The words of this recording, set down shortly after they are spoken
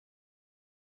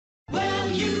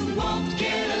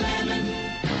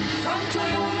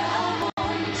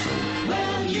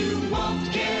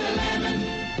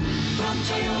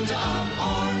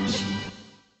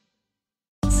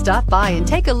Stop by and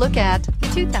take a look at the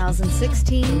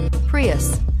 2016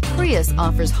 Prius. Prius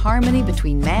offers harmony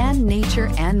between man,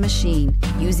 nature, and machine.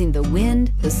 Using the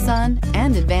wind, the sun,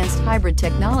 and advanced hybrid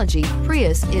technology,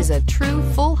 Prius is a true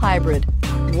full hybrid.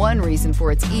 One reason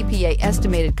for its EPA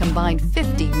estimated combined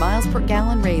 50 miles per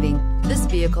gallon rating. This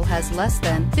vehicle has less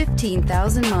than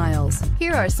 15,000 miles.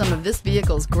 Here are some of this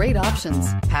vehicle's great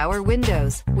options: power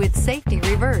windows with safety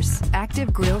reverse,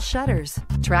 active grille shutters,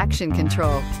 traction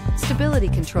control, stability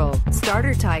control,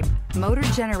 starter type, motor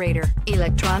generator,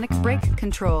 electronic brake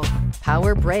control,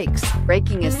 power brakes,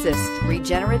 braking assist,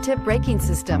 regenerative braking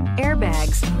system,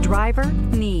 airbags, driver,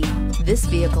 knee. This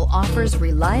vehicle offers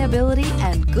reliability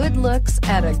and good looks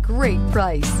at a great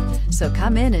price. So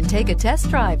come in and take a test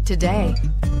drive today.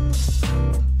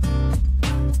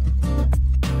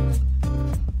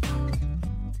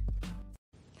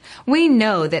 We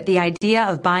know that the idea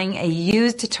of buying a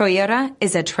used Toyota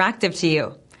is attractive to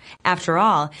you. After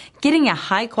all, getting a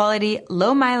high-quality,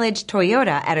 low-mileage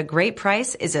Toyota at a great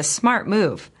price is a smart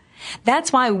move.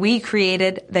 That's why we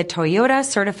created the Toyota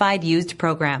Certified Used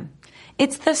Program.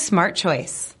 It's the smart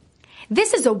choice.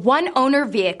 This is a one-owner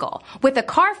vehicle with a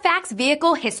Carfax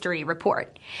Vehicle History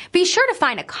Report. Be sure to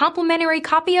find a complimentary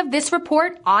copy of this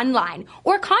report online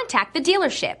or contact the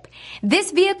dealership.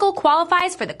 This vehicle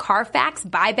qualifies for the Carfax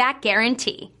Buyback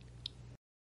Guarantee.